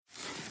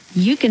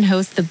you can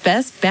host the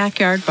best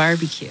backyard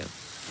barbecue.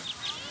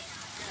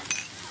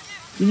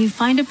 When you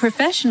find a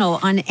professional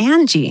on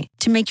Angie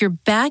to make your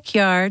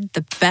backyard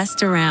the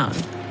best around.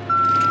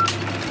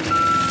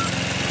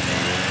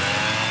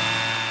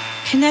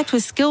 Connect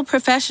with skilled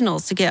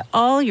professionals to get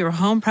all your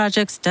home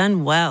projects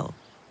done well.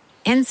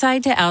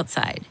 Inside to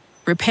outside,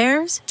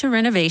 repairs to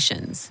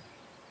renovations.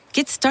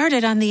 Get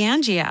started on the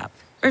Angie app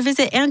or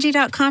visit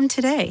Angie.com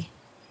today.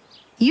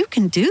 You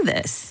can do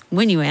this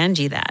when you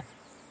Angie that.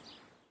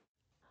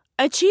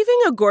 Achieving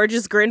a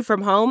gorgeous grin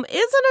from home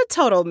isn't a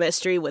total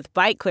mystery with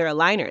Byte Clear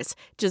aligners.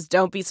 Just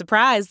don't be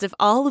surprised if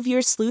all of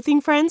your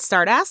sleuthing friends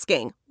start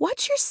asking,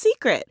 "What's your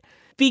secret?"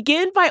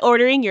 Begin by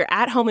ordering your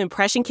at-home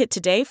impression kit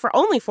today for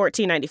only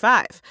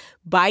 $14.95.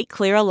 Byte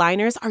Clear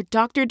aligners are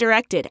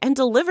doctor-directed and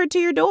delivered to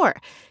your door.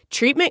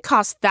 Treatment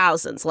costs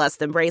thousands less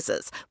than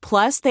braces.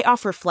 Plus, they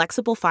offer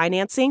flexible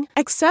financing,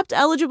 accept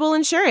eligible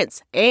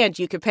insurance, and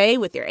you can pay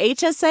with your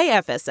HSA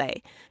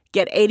FSA.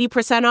 Get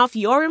 80% off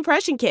your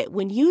impression kit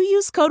when you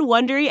use code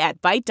WONDERY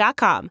at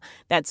Byte.com.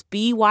 That's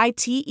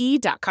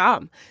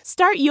BYTE.com.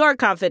 Start your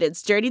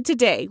confidence journey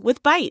today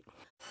with Byte.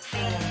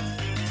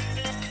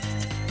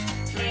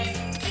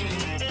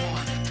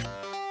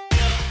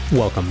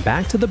 Welcome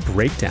back to The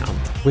Breakdown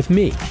with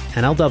me,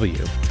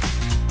 NLW.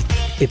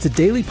 It's a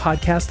daily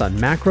podcast on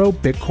macro,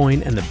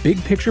 Bitcoin, and the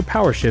big picture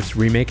power shifts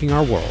remaking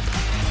our world.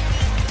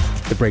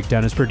 The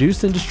Breakdown is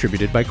produced and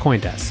distributed by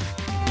CoinDesk.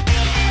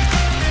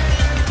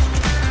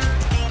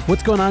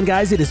 What's going on,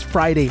 guys? It is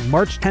Friday,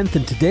 March 10th,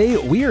 and today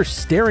we are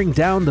staring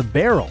down the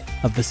barrel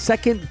of the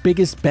second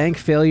biggest bank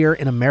failure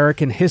in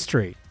American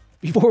history.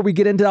 Before we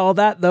get into all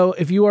that, though,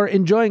 if you are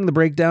enjoying The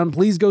Breakdown,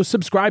 please go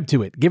subscribe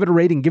to it, give it a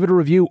rating, give it a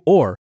review,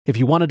 or if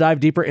you want to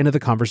dive deeper into the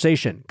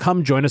conversation,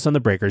 come join us on the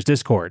Breakers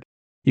Discord.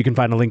 You can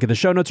find a link in the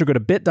show notes or go to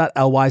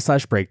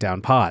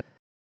bit.ly/breakdownpod.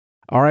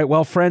 All right,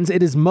 well, friends,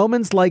 it is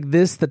moments like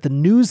this that the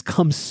news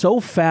comes so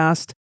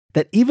fast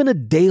that even a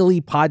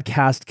daily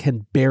podcast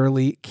can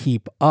barely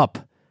keep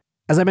up.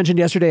 As I mentioned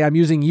yesterday, I'm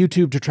using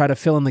YouTube to try to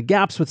fill in the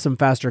gaps with some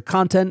faster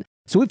content.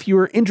 So if you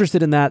are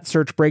interested in that,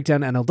 search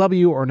Breakdown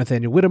NLW or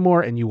Nathaniel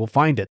Whittemore and you will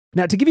find it.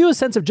 Now, to give you a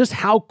sense of just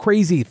how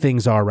crazy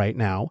things are right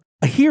now,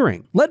 a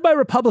hearing led by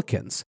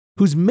Republicans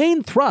whose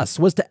main thrust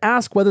was to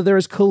ask whether there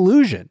is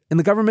collusion in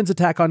the government's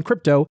attack on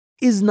crypto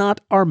is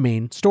not our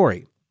main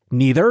story.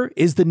 Neither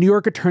is the New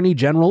York Attorney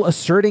General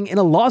asserting in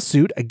a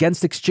lawsuit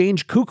against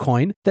Exchange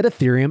KuCoin that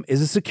Ethereum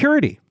is a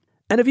security.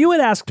 And if you had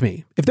asked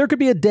me if there could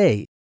be a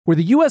day where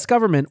the US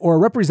government or a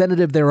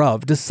representative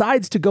thereof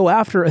decides to go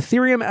after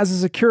Ethereum as a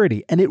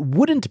security and it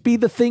wouldn't be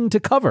the thing to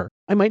cover,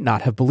 I might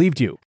not have believed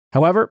you.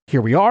 However,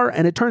 here we are,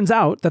 and it turns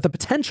out that the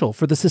potential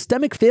for the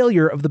systemic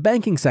failure of the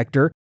banking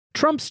sector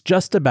trumps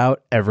just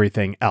about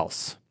everything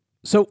else.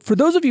 So for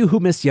those of you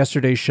who missed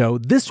yesterday's show,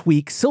 this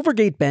week,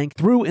 Silvergate Bank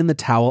threw in the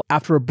towel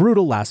after a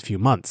brutal last few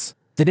months.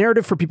 The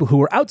narrative for people who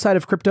were outside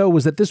of crypto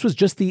was that this was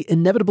just the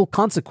inevitable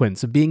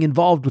consequence of being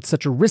involved with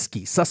such a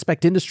risky,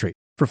 suspect industry.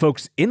 For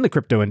folks in the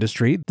crypto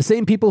industry, the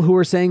same people who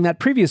were saying that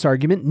previous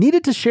argument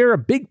needed to share a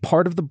big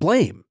part of the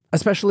blame,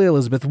 especially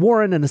Elizabeth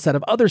Warren and a set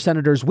of other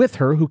senators with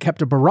her who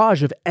kept a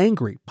barrage of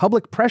angry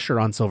public pressure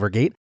on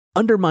Silvergate,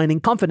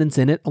 undermining confidence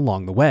in it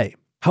along the way.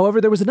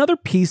 However, there was another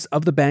piece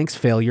of the bank's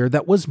failure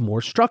that was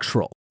more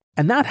structural,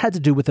 and that had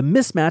to do with a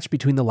mismatch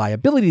between the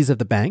liabilities of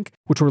the bank,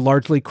 which were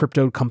largely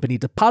crypto company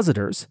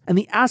depositors, and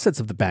the assets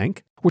of the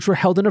bank, which were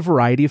held in a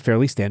variety of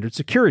fairly standard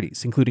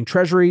securities, including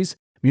treasuries,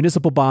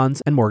 municipal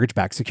bonds, and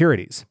mortgage-backed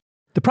securities.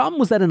 The problem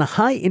was that in a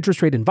high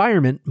interest rate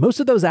environment, most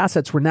of those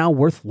assets were now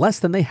worth less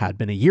than they had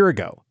been a year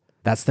ago.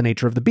 That's the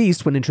nature of the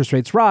beast when interest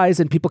rates rise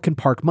and people can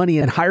park money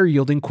in higher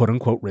yielding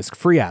quote-unquote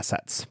risk-free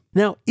assets.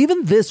 Now,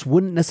 even this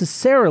wouldn't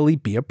necessarily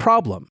be a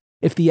problem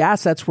if the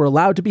assets were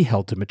allowed to be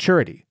held to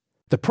maturity.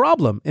 The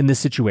problem in this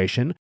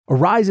situation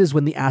arises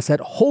when the asset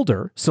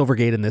holder,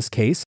 Silvergate in this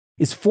case,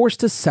 is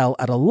forced to sell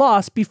at a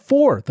loss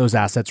before those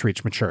assets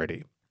reach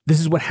maturity. This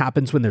is what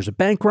happens when there's a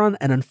bank run,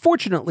 and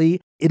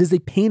unfortunately, it is a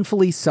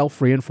painfully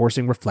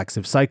self-reinforcing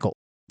reflexive cycle.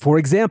 For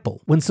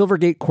example, when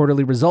Silvergate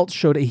quarterly results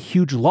showed a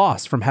huge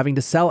loss from having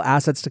to sell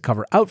assets to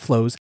cover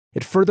outflows,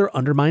 it further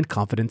undermined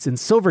confidence in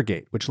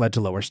Silvergate, which led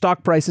to lower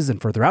stock prices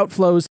and further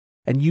outflows,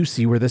 and you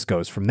see where this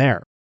goes from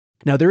there.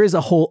 Now, there is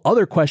a whole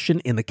other question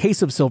in the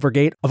case of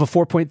Silvergate of a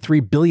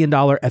 $4.3 billion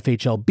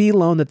FHLB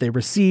loan that they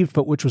received,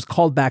 but which was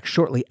called back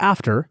shortly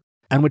after,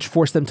 and which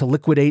forced them to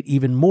liquidate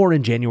even more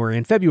in January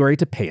and February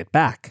to pay it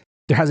back.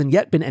 There hasn't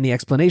yet been any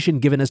explanation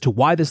given as to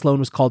why this loan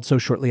was called so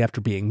shortly after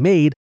being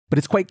made, but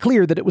it's quite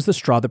clear that it was the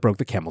straw that broke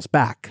the camel's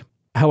back.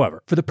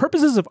 However, for the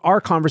purposes of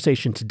our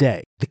conversation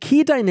today, the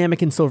key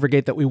dynamic in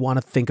Silvergate that we want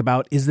to think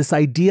about is this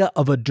idea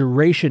of a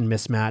duration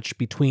mismatch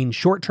between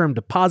short-term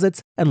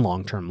deposits and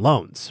long-term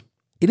loans.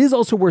 It is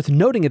also worth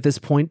noting at this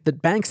point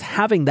that banks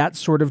having that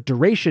sort of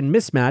duration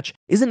mismatch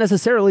isn't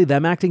necessarily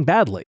them acting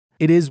badly.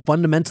 It is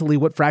fundamentally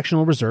what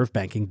fractional reserve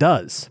banking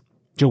does.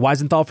 Joe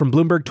Weisenthal from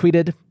Bloomberg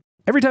tweeted,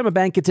 "Every time a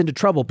bank gets into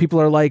trouble, people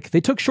are like,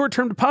 they took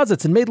short-term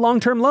deposits and made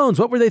long-term loans.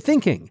 What were they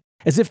thinking?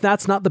 As if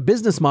that's not the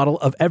business model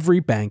of every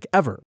bank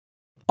ever.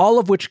 All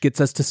of which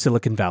gets us to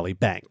Silicon Valley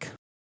Bank.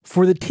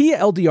 For the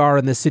TLDR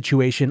in this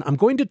situation, I'm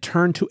going to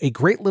turn to a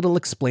great little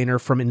explainer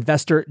from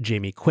investor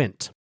Jamie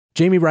Quint.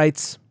 Jamie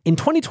writes, in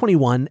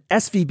 2021,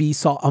 SVB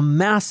saw a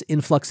mass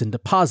influx in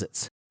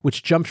deposits,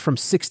 which jumped from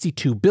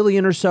 $62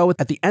 billion or so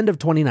at the end of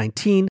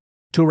 2019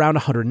 to around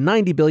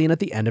 $190 billion at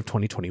the end of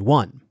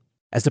 2021.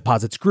 As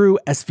deposits grew,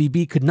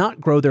 SVB could not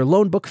grow their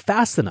loan book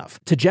fast enough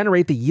to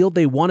generate the yield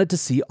they wanted to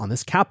see on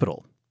this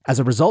capital. As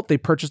a result, they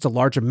purchased a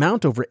large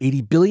amount, over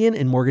 $80 billion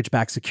in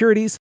mortgage-backed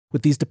securities,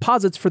 with these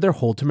deposits for their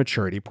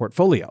hold-to-maturity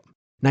portfolio.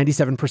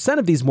 97%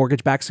 of these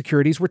mortgage-backed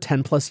securities were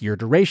 10-plus year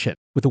duration,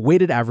 with a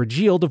weighted average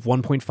yield of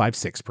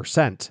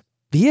 1.56%.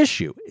 The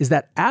issue is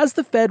that as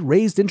the Fed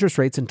raised interest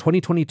rates in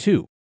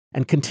 2022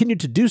 and continued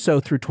to do so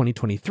through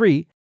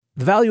 2023,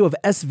 the value of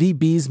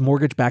SVB's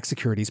mortgage-backed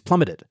securities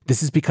plummeted.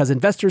 This is because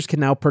investors can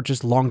now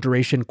purchase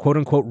long-duration,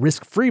 quote-unquote,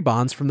 risk-free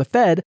bonds from the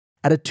Fed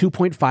at a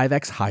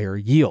 2.5x higher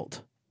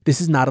yield. This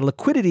is not a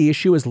liquidity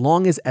issue as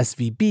long as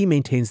SVB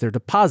maintains their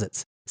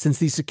deposits, since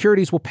these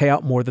securities will pay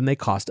out more than they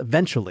cost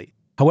eventually.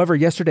 However,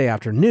 yesterday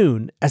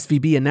afternoon,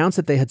 SVB announced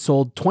that they had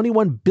sold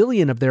 $21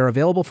 billion of their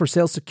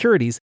available-for-sale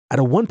securities at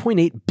a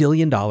 $1.8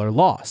 billion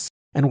loss,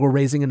 and were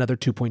raising another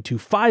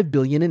 $2.25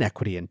 billion in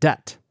equity and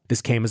debt.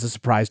 This came as a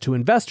surprise to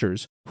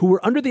investors, who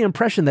were under the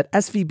impression that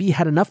SVB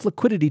had enough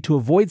liquidity to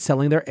avoid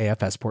selling their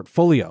AFS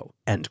portfolio.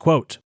 End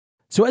quote.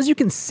 So as you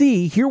can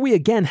see, here we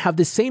again have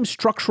the same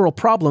structural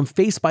problem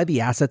faced by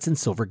the assets in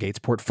Silvergate's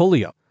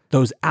portfolio.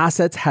 Those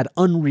assets had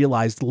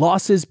unrealized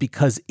losses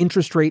because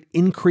interest rate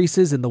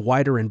increases in the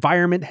wider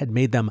environment had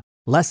made them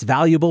less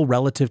valuable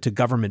relative to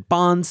government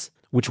bonds,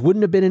 which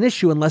wouldn't have been an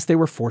issue unless they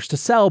were forced to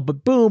sell,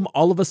 but boom,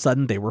 all of a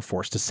sudden they were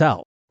forced to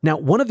sell. Now,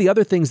 one of the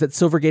other things that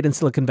Silvergate and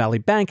Silicon Valley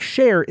Bank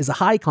share is a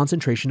high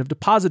concentration of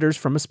depositors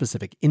from a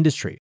specific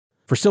industry.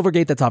 For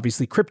Silvergate, that's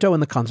obviously crypto,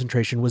 and the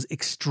concentration was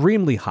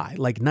extremely high,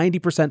 like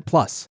 90%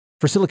 plus.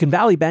 For Silicon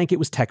Valley Bank, it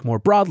was tech more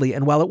broadly,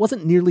 and while it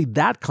wasn't nearly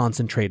that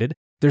concentrated,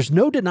 there's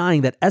no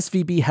denying that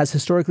SVB has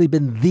historically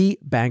been the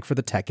bank for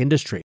the tech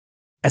industry.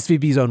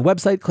 SVB's own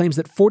website claims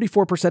that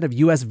 44% of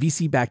US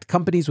VC-backed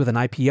companies with an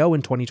IPO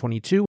in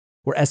 2022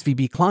 were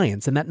SVB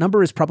clients, and that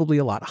number is probably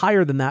a lot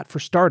higher than that for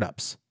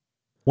startups.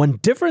 One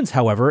difference,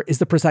 however, is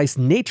the precise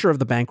nature of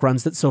the bank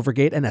runs that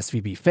Silvergate and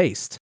SVB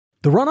faced.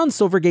 The run on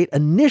Silvergate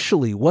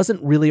initially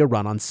wasn't really a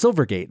run on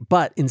Silvergate,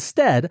 but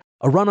instead,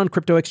 a run on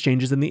crypto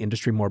exchanges in the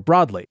industry more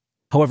broadly.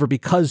 However,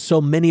 because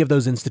so many of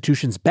those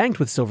institutions banked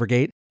with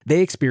Silvergate, they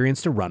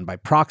experienced a run by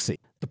proxy.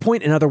 The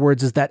point, in other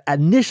words, is that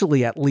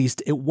initially, at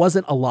least, it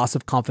wasn't a loss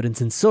of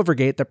confidence in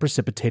Silvergate that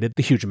precipitated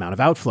the huge amount of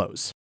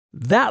outflows.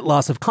 That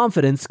loss of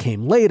confidence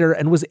came later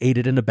and was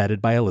aided and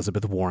abetted by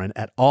Elizabeth Warren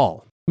et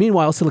al.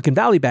 Meanwhile, Silicon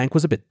Valley Bank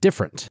was a bit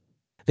different.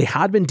 They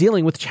had been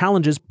dealing with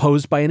challenges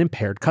posed by an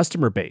impaired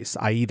customer base,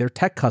 i.e. their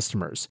tech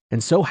customers,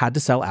 and so had to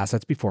sell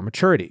assets before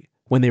maturity.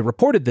 When they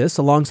reported this,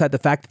 alongside the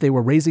fact that they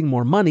were raising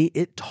more money,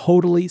 it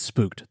totally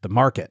spooked the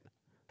market.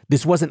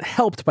 This wasn't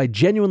helped by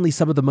genuinely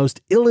some of the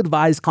most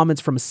ill-advised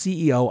comments from a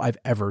CEO I've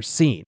ever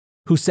seen,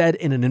 who said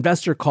in an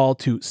investor call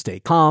to stay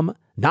calm,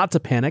 not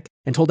to panic,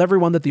 and told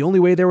everyone that the only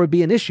way there would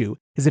be an issue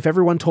is if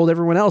everyone told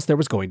everyone else there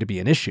was going to be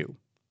an issue.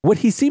 What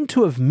he seemed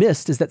to have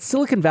missed is that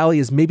Silicon Valley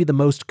is maybe the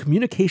most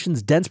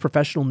communications-dense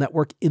professional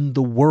network in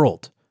the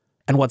world.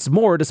 And what's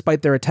more,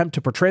 despite their attempt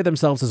to portray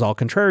themselves as all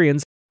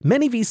contrarians,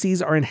 many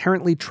VCs are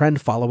inherently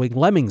trend-following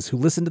lemmings who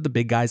listen to the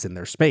big guys in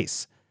their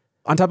space.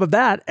 On top of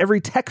that,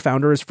 every tech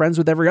founder is friends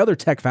with every other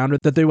tech founder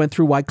that they went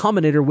through Y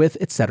Combinator with,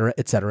 etc.,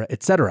 etc.,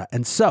 etc.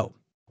 And so,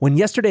 when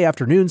yesterday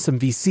afternoon some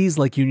VCs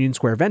like Union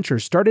Square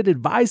Ventures started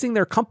advising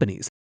their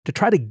companies to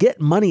try to get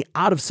money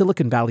out of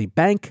Silicon Valley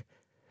Bank,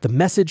 the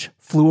message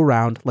flew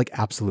around like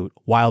absolute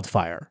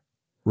wildfire.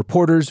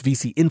 Reporters,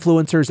 VC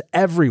influencers,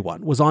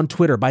 everyone was on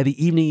Twitter by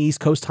the evening East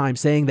Coast time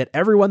saying that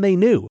everyone they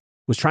knew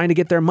was trying to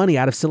get their money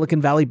out of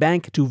Silicon Valley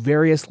Bank to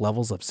various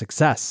levels of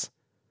success.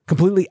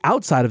 Completely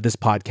outside of this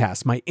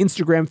podcast, my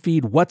Instagram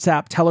feed,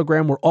 WhatsApp,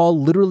 Telegram were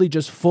all literally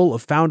just full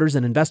of founders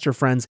and investor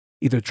friends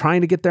either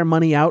trying to get their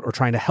money out or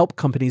trying to help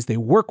companies they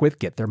work with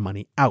get their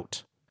money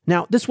out.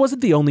 Now, this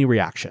wasn't the only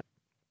reaction.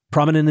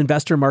 Prominent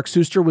investor Mark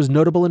Suster was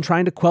notable in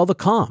trying to quell the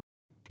calm.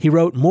 He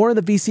wrote, "More in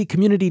the VC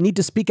community need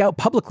to speak out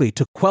publicly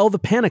to quell the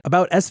panic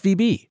about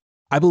SVB.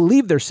 I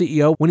believe their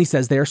CEO when he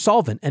says they are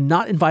solvent and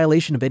not in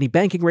violation of any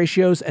banking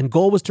ratios, and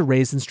goal was to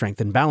raise and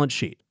strengthen balance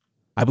sheet.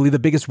 I believe the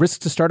biggest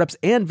risk to startups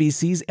and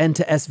VCs and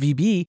to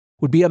SVB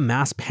would be a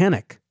mass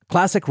panic.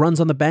 Classic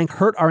runs on the bank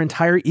hurt our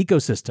entire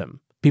ecosystem.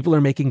 People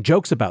are making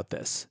jokes about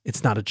this.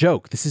 It's not a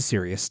joke. This is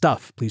serious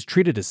stuff. Please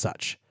treat it as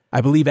such. I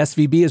believe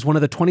SVB is one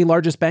of the 20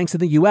 largest banks in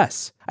the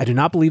US. I do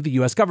not believe the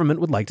US government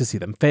would like to see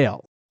them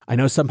fail. I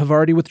know some have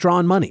already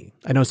withdrawn money.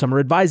 I know some are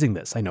advising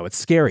this. I know it's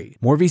scary.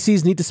 More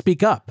VCs need to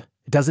speak up.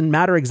 It doesn't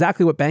matter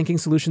exactly what banking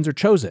solutions are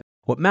chosen.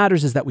 What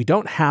matters is that we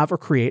don't have or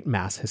create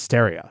mass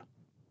hysteria."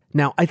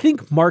 Now, I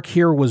think Mark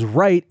here was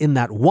right in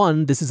that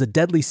 1, this is a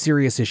deadly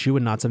serious issue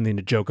and not something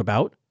to joke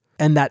about,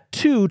 and that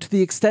 2, to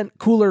the extent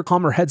cooler,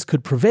 calmer heads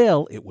could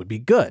prevail, it would be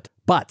good.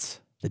 But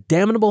The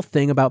damnable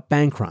thing about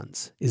bank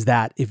runs is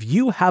that if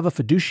you have a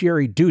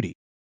fiduciary duty,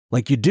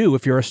 like you do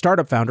if you're a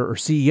startup founder or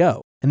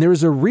CEO, and there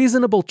is a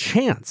reasonable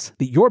chance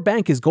that your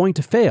bank is going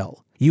to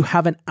fail, you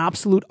have an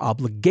absolute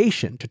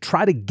obligation to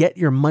try to get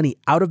your money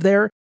out of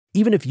there,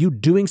 even if you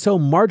doing so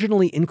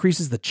marginally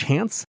increases the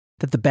chance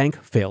that the bank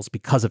fails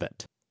because of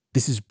it.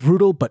 This is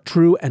brutal but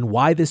true, and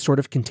why this sort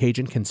of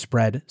contagion can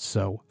spread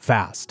so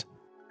fast.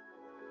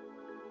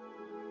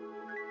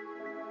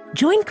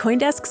 Join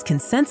CoinDesk's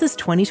Consensus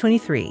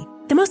 2023,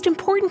 the most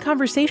important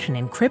conversation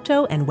in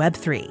crypto and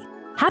Web3,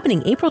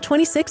 happening April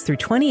 26th through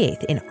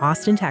 28th in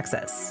Austin,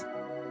 Texas.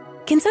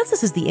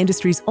 Consensus is the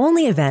industry's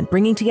only event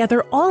bringing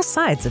together all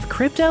sides of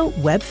crypto,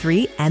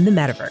 Web3, and the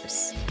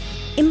metaverse.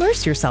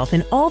 Immerse yourself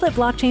in all that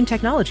blockchain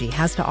technology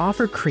has to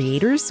offer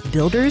creators,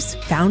 builders,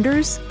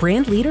 founders,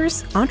 brand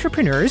leaders,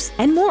 entrepreneurs,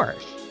 and more.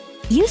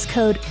 Use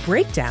code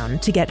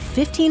BREAKDOWN to get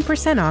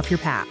 15% off your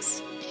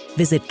pass.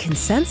 Visit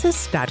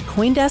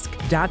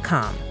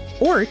consensus.coindesk.com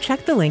or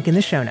check the link in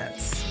the show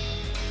notes.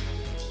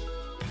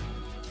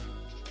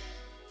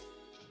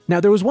 Now,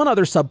 there was one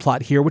other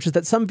subplot here, which is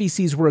that some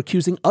VCs were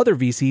accusing other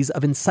VCs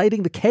of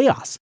inciting the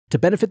chaos to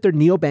benefit their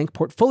neobank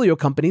portfolio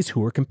companies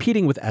who were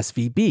competing with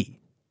SVB.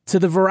 To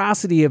the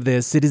veracity of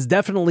this, it is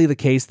definitely the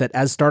case that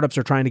as startups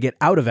are trying to get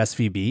out of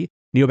SVB,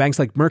 neobanks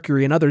like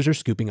Mercury and others are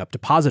scooping up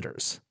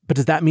depositors. But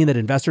does that mean that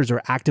investors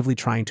are actively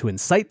trying to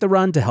incite the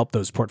run to help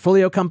those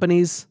portfolio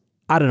companies?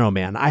 I don't know,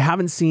 man. I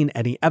haven't seen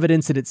any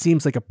evidence, and it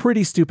seems like a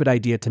pretty stupid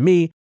idea to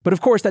me, but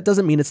of course that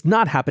doesn't mean it's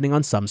not happening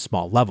on some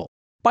small level.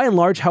 By and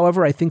large,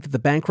 however, I think that the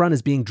bank run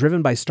is being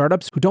driven by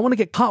startups who don't want to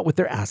get caught with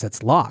their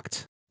assets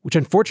locked, which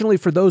unfortunately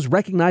for those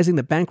recognizing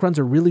that bank runs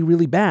are really,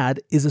 really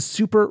bad is a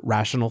super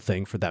rational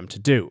thing for them to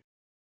do.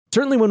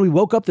 Certainly when we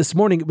woke up this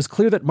morning, it was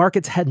clear that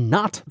markets had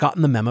not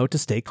gotten the memo to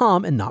stay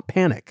calm and not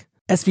panic.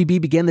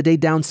 SVB began the day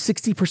down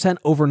 60%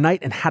 overnight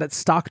and had its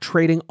stock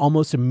trading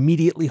almost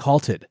immediately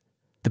halted.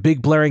 The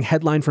big blaring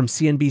headline from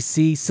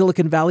CNBC,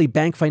 Silicon Valley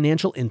Bank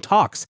Financial in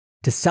talks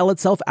to sell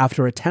itself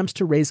after attempts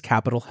to raise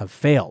capital have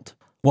failed.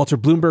 Walter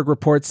Bloomberg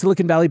reports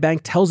Silicon Valley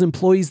Bank tells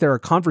employees there are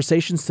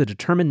conversations to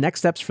determine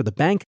next steps for the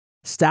bank.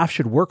 Staff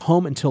should work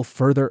home until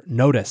further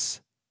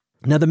notice.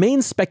 Now, the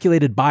main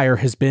speculated buyer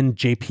has been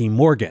JP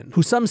Morgan,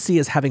 who some see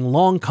as having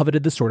long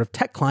coveted the sort of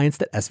tech clients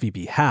that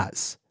SVB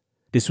has.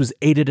 This was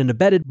aided and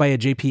abetted by a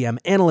JPM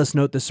analyst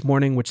note this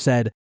morning, which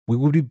said, "We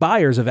would be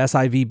buyers of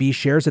SIVB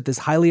shares at this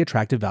highly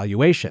attractive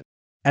valuation.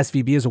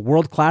 SVB is a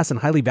world-class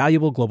and highly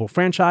valuable global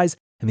franchise,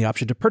 and the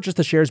option to purchase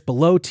the shares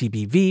below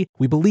TBV,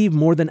 we believe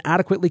more than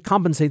adequately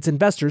compensates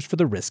investors for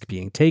the risk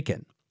being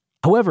taken."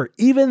 However,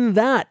 even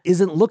that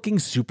isn't looking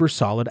super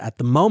solid at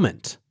the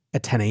moment.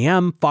 At 10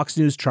 a.m., Fox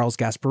News' Charles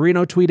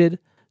Gasparino tweeted,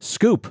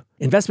 "Scoop,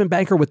 investment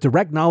banker with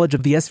direct knowledge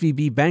of the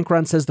SVB bank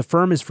run says the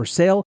firm is for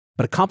sale,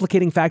 but a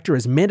complicating factor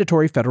is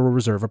mandatory Federal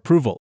Reserve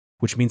approval,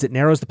 which means it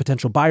narrows the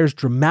potential buyers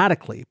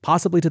dramatically,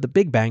 possibly to the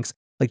big banks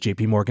like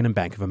JP Morgan and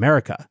Bank of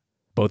America,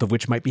 both of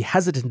which might be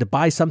hesitant to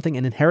buy something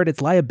and inherit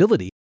its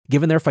liability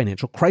given their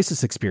financial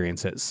crisis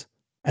experiences.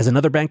 As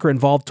another banker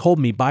involved told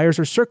me, buyers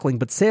are circling,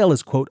 but sale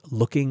is, quote,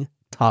 looking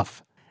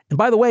tough." And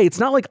by the way, it's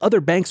not like other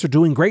banks are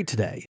doing great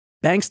today.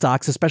 Bank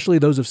stocks, especially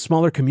those of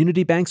smaller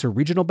community banks or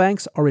regional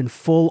banks, are in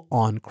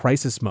full-on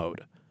crisis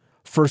mode.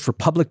 First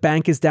Republic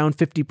Bank is down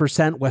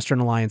 50%, Western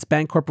Alliance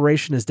Bank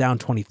Corporation is down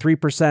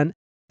 23%,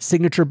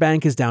 Signature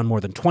Bank is down more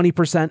than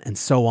 20%, and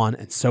so on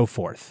and so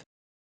forth.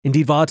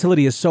 Indeed,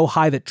 volatility is so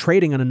high that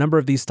trading on a number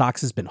of these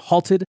stocks has been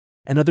halted,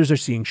 and others are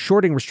seeing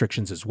shorting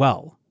restrictions as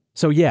well.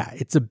 So yeah,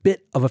 it's a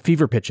bit of a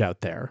fever pitch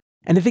out there.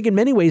 And I think in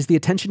many ways, the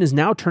attention is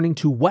now turning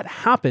to what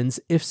happens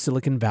if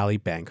Silicon Valley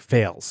Bank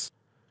fails.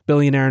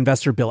 Billionaire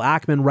investor Bill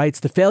Ackman writes,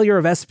 "The failure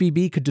of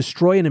SVB could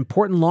destroy an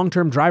important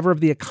long-term driver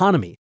of the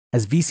economy,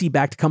 as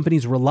VC-backed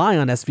companies rely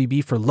on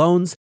SVB for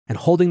loans and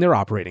holding their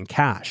operating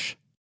cash.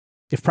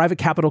 If private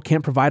capital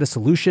can't provide a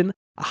solution,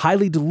 a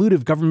highly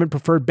dilutive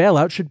government-preferred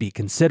bailout should be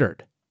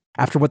considered.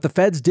 After what the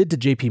Feds did to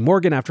JP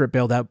Morgan after it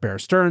bailed out Bear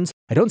Stearns,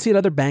 I don't see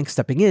another bank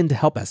stepping in to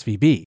help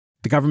SVB.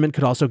 The government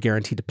could also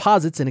guarantee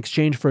deposits in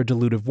exchange for a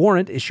dilutive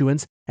warrant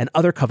issuance and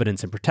other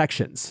covenants and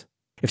protections.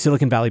 If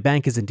Silicon Valley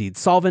Bank is indeed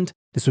solvent,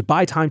 this would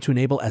buy time to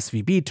enable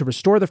SVB to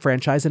restore the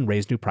franchise and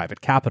raise new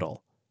private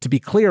capital. To be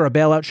clear, a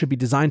bailout should be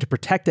designed to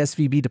protect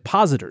SVB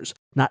depositors,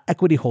 not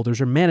equity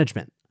holders or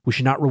management. We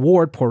should not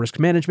reward poor risk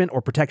management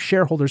or protect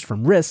shareholders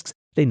from risks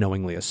they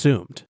knowingly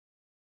assumed.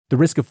 The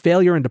risk of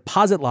failure and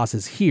deposit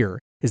losses here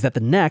is that the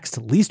next,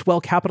 least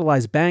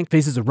well-capitalized bank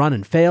faces a run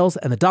and fails,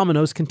 and the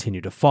dominoes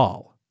continue to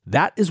fall.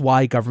 That is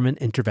why government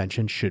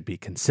intervention should be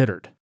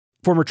considered."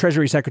 Former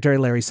Treasury Secretary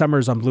Larry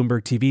Summers on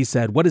Bloomberg TV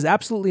said, "What is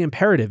absolutely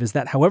imperative is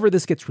that however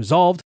this gets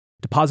resolved,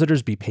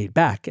 depositors be paid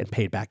back and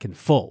paid back in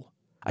full.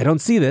 I don't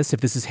see this, if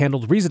this is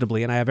handled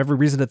reasonably, and I have every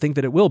reason to think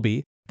that it will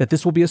be, that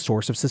this will be a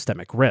source of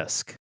systemic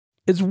risk."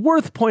 It's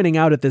worth pointing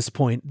out at this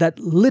point that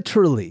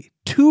literally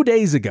 2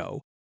 days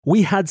ago,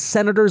 we had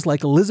senators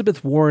like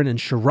Elizabeth Warren and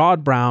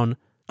Sherrod Brown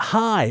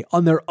high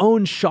on their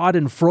own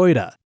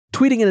schadenfreude,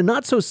 tweeting in a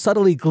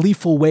not-so-subtly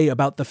gleeful way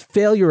about the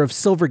failure of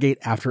Silvergate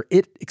after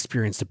it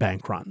experienced a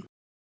bank run.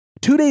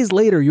 2 days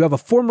later, you have a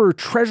former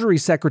Treasury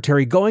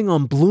Secretary going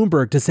on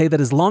Bloomberg to say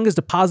that as long as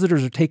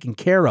depositors are taken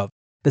care of,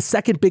 the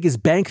second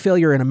biggest bank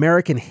failure in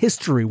American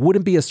history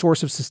wouldn't be a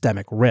source of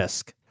systemic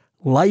risk.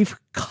 Life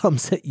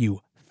comes at you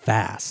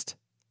fast.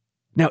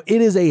 Now,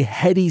 it is a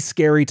heady,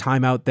 scary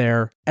time out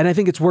there, and I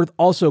think it's worth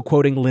also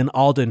quoting Lynn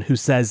Alden, who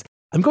says,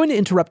 "I'm going to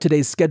interrupt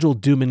today's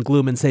scheduled doom and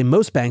gloom and say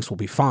most banks will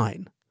be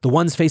fine. The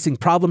ones facing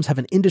problems have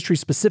an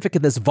industry-specific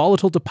and this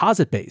volatile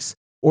deposit base,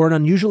 or an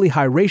unusually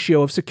high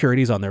ratio of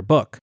securities on their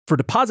book. For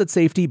deposit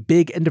safety,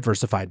 big and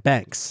diversified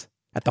banks.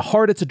 At the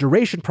heart, it's a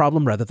duration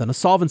problem rather than a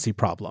solvency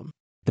problem.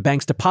 The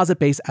bank's deposit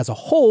base as a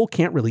whole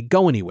can't really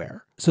go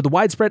anywhere, so the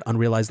widespread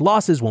unrealized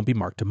losses won't be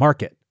marked to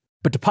market.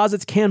 But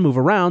deposits can move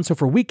around, so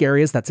for weak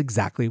areas, that's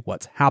exactly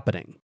what's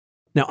happening."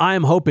 Now, I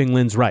am hoping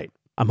Lynn's right.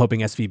 I'm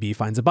hoping SVB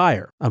finds a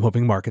buyer. I'm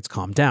hoping markets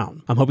calm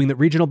down. I'm hoping that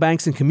regional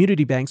banks and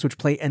community banks, which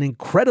play an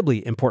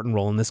incredibly important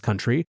role in this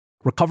country,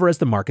 recover as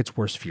the market's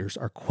worst fears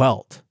are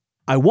quelled.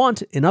 I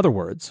want, in other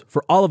words,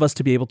 for all of us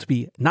to be able to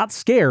be not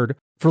scared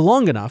for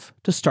long enough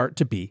to start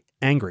to be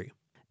angry.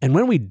 And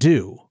when we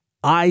do,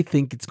 I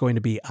think it's going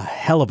to be a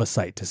hell of a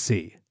sight to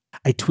see.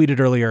 I tweeted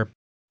earlier,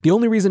 the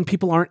only reason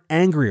people aren't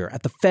angrier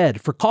at the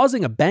Fed for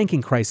causing a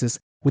banking crisis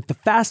with the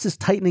fastest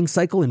tightening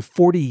cycle in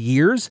 40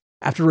 years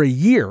after a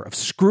year of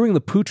screwing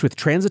the pooch with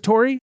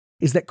transitory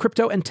is that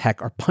crypto and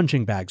tech are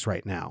punching bags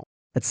right now.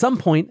 At some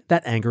point,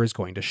 that anger is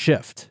going to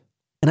shift.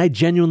 And I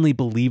genuinely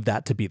believe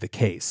that to be the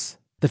case.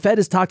 The Fed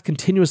has talked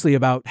continuously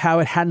about how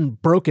it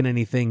hadn't broken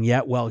anything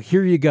yet. Well,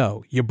 here you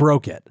go. You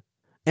broke it.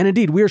 And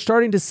indeed, we are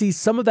starting to see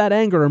some of that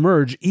anger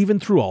emerge even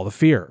through all the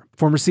fear.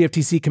 Former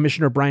CFTC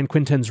Commissioner Brian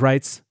Quintens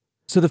writes,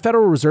 "So the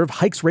Federal Reserve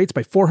hikes rates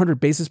by 400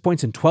 basis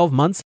points in 12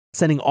 months,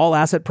 sending all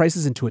asset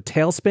prices into a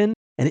tailspin,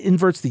 and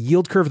inverts the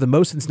yield curve the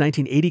most since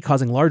 1980,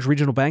 causing large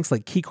regional banks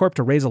like KeyCorp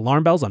to raise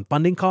alarm bells on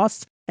funding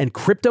costs, and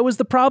crypto is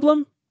the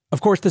problem?" Of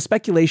course, the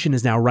speculation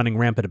is now running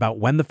rampant about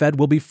when the Fed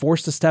will be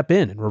forced to step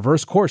in and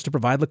reverse course to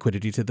provide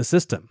liquidity to the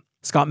system.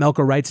 Scott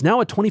Melker writes,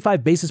 "Now a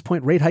 25 basis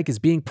point rate hike is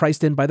being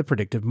priced in by the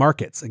predictive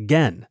markets.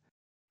 Again,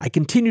 I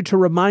continue to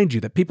remind you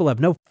that people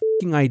have no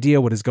fucking idea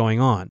what is going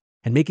on,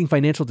 and making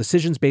financial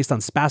decisions based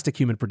on spastic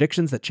human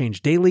predictions that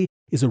change daily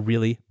is a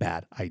really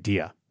bad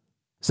idea."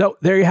 So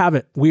there you have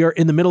it. We are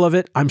in the middle of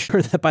it. I'm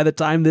sure that by the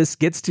time this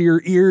gets to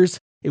your ears,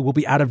 it will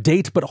be out of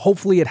date, but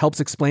hopefully it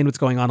helps explain what's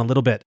going on a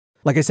little bit.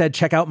 Like I said,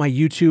 check out my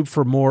YouTube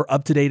for more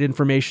up-to-date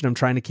information. I'm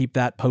trying to keep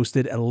that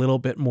posted a little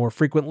bit more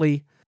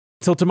frequently.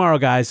 Till tomorrow,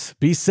 guys,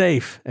 be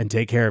safe and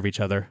take care of each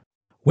other.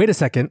 Wait a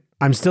second,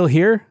 I'm still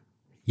here?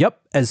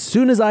 Yep, as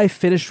soon as I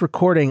finished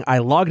recording, I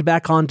logged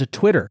back onto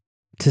Twitter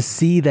to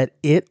see that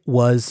it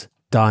was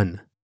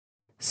done.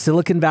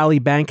 Silicon Valley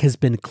Bank has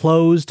been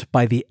closed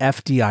by the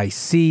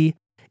FDIC.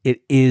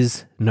 It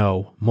is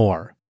no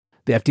more.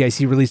 The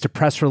FDIC released a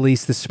press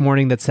release this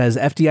morning that says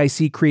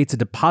FDIC creates a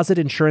Deposit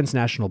Insurance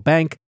National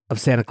Bank of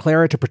Santa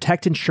Clara to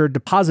protect insured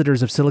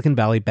depositors of Silicon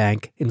Valley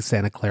Bank in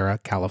Santa Clara,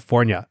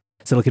 California.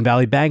 Silicon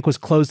Valley Bank was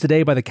closed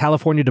today by the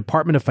California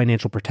Department of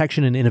Financial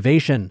Protection and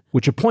Innovation,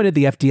 which appointed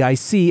the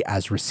FDIC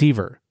as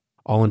receiver.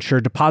 All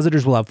insured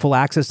depositors will have full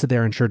access to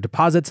their insured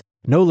deposits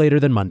no later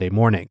than Monday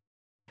morning.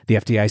 The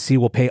FDIC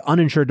will pay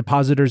uninsured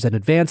depositors an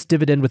advance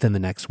dividend within the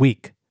next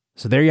week.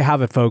 So there you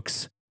have it,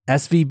 folks.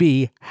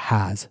 SVB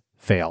has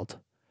failed.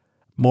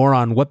 More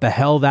on what the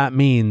hell that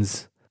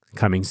means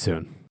coming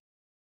soon.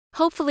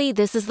 Hopefully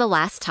this is the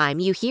last time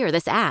you hear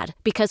this ad,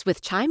 because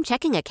with Chime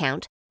Checking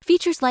Account,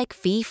 features like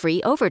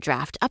fee-free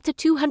overdraft up to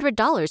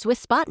 $200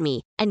 with SpotMe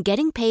and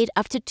getting paid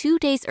up to 2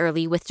 days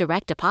early with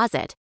direct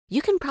deposit,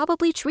 you can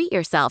probably treat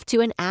yourself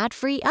to an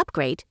ad-free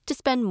upgrade to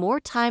spend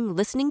more time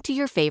listening to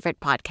your favorite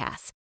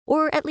podcasts,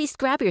 or at least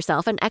grab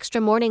yourself an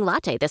extra morning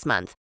latte this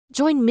month.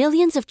 Join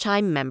millions of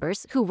Chime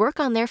members who work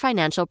on their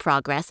financial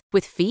progress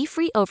with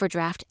fee-free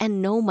overdraft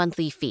and no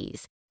monthly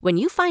fees. When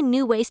you find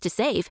new ways to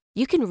save,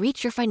 you can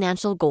reach your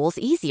financial goals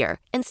easier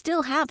and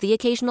still have the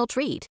occasional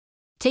treat.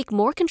 Take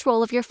more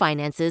control of your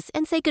finances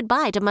and say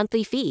goodbye to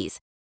monthly fees.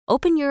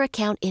 Open your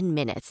account in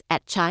minutes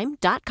at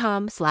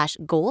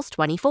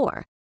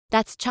chime.com/goals24.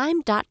 That's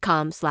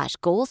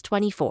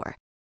chime.com/goals24.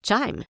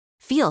 Chime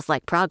feels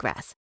like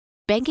progress.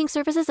 Banking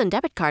services and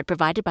debit card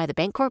provided by the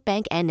Bancorp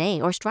Bank N.A.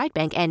 or Stride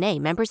Bank N.A.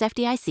 members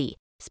FDIC.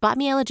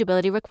 SpotMe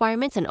eligibility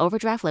requirements and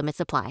overdraft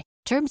limits apply.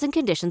 Terms and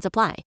conditions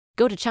apply.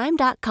 Go to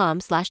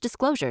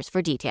chime.com/disclosures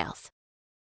for details.